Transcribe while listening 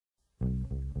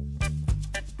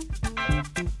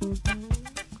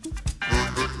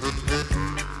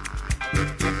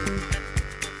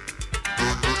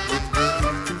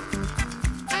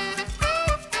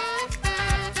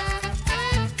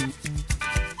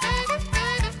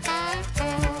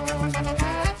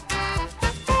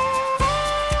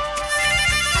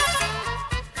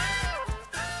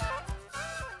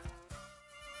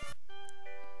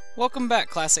Welcome back,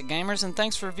 Classic Gamers, and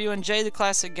thanks for viewing Jay the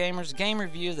Classic Gamer's game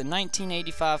review of the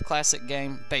 1985 classic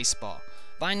game Baseball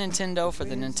by Nintendo for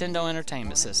the Nintendo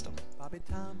Entertainment System.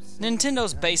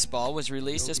 Nintendo's Baseball was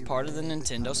released as part of the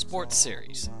Nintendo Sports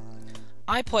series.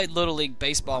 I played Little League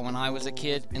Baseball when I was a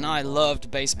kid, and I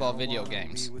loved baseball video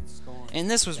games. And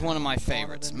this was one of my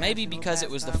favorites, maybe because it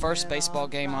was the first baseball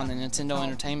game on the Nintendo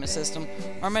Entertainment System,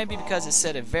 or maybe because it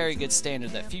set a very good standard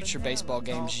that future baseball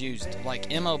games used, like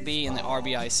MLB and the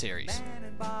RBI series.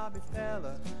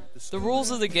 The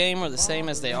rules of the game are the same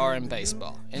as they are in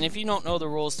baseball, and if you don't know the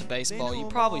rules to baseball, you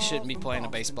probably shouldn't be playing a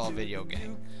baseball video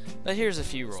game. But here's a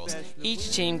few rules.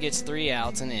 Each team gets 3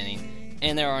 outs an inning,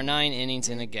 and there are 9 innings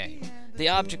in a game. The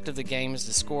object of the game is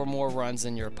to score more runs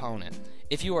than your opponent.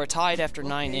 If you are tied after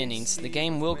 9 innings, the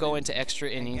game will go into extra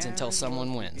innings until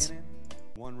someone wins.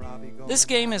 This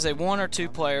game is a 1 or 2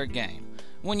 player game.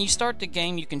 When you start the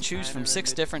game, you can choose from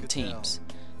 6 different teams.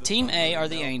 Team A are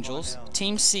the Angels,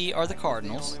 Team C are the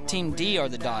Cardinals, Team D are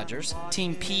the Dodgers,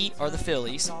 Team P are the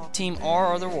Phillies, Team R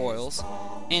are the Royals,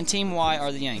 and Team Y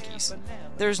are the Yankees.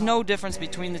 There is no difference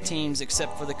between the teams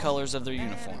except for the colors of their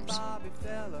uniforms.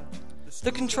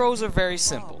 The controls are very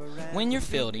simple. When you're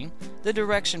fielding, the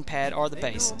direction pad are the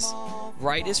bases.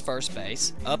 Right is first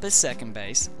base, up is second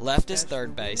base, left is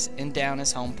third base, and down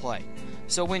is home plate.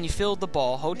 So when you field the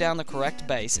ball, hold down the correct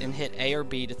base and hit A or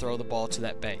B to throw the ball to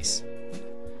that base.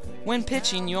 When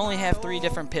pitching, you only have 3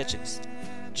 different pitches.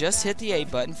 Just hit the A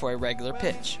button for a regular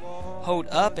pitch. Hold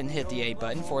up and hit the A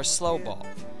button for a slow ball.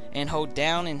 And hold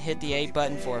down and hit the A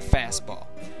button for a fastball.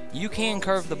 You can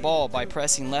curve the ball by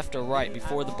pressing left or right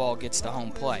before the ball gets to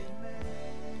home plate.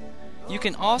 You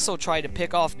can also try to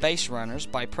pick off base runners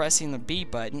by pressing the B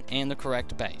button and the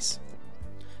correct base.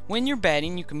 When you're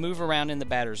batting, you can move around in the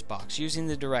batter's box using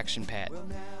the direction pad.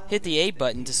 Hit the A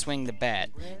button to swing the bat,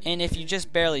 and if you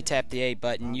just barely tap the A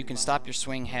button, you can stop your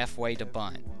swing halfway to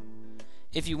bunt.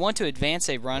 If you want to advance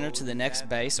a runner to the next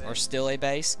base or steal a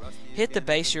base, hit the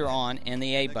base you're on and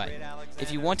the A button.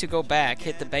 If you want to go back,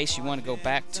 hit the base you want to go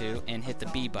back to and hit the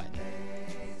B button.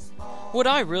 What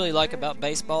I really like about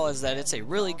baseball is that it's a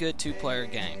really good 2-player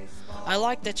game. I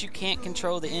like that you can't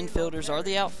control the infielders or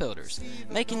the outfielders,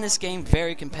 making this game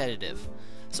very competitive.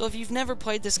 So if you've never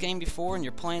played this game before and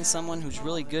you're playing someone who's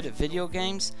really good at video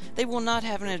games, they will not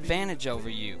have an advantage over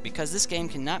you because this game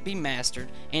cannot be mastered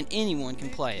and anyone can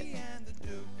play it.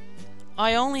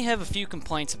 I only have a few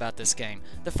complaints about this game.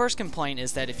 The first complaint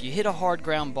is that if you hit a hard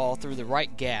ground ball through the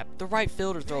right gap, the right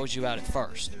fielder throws you out at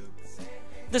first.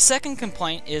 The second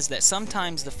complaint is that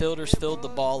sometimes the fielders field the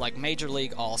ball like Major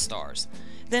League All-Stars.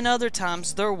 Then other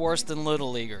times they're worse than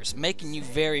Little Leaguers, making you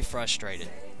very frustrated.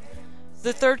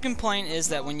 The third complaint is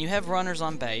that when you have runners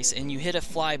on base and you hit a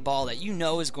fly ball that you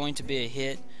know is going to be a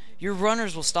hit, your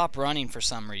runners will stop running for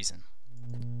some reason.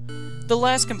 The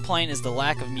last complaint is the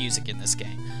lack of music in this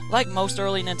game. Like most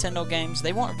early Nintendo games,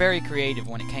 they weren't very creative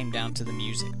when it came down to the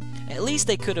music. At least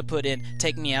they could have put in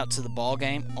Take Me Out to the Ball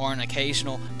Game or an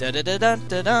occasional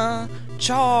da-da-da-da-da-da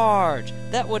charge.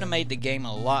 That would have made the game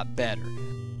a lot better.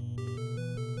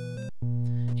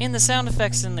 And the sound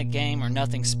effects in the game are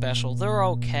nothing special. They're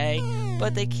okay,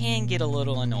 but they can get a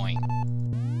little annoying.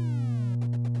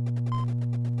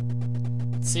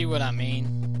 See what I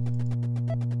mean?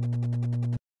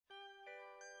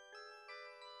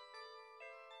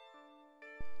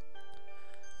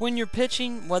 When you're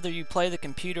pitching, whether you play the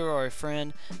computer or a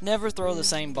friend, never throw the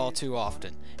same ball too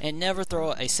often, and never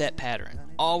throw a set pattern.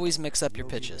 Always mix up your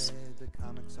pitches.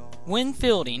 When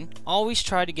fielding, always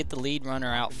try to get the lead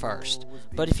runner out first,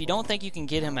 but if you don't think you can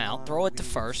get him out, throw it to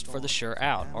first for the sure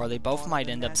out, or they both might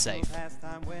end up safe.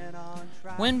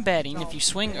 When batting, if you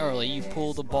swing early, you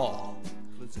pull the ball.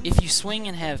 If you swing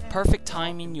and have perfect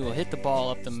timing, you will hit the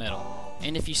ball up the middle.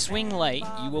 And if you swing late,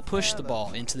 you will push the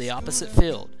ball into the opposite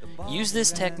field. Use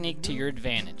this technique to your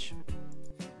advantage.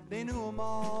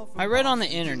 I read on the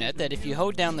internet that if you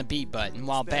hold down the B button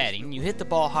while batting, you hit the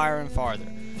ball higher and farther.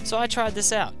 So I tried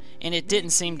this out, and it didn't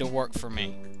seem to work for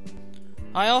me.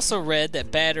 I also read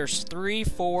that batters 3,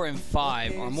 4, and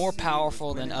 5 are more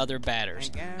powerful than other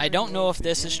batters. I don't know if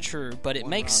this is true, but it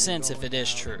makes sense if it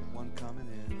is true.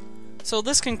 So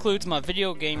this concludes my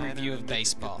video game review of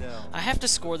baseball. I have to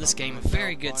score this game a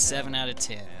very good 7 out of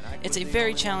 10. It's a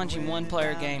very challenging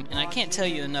 1-player game, and I can't tell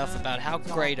you enough about how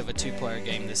great of a 2-player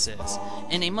game this is,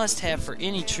 and a must-have for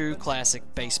any true classic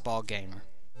baseball gamer.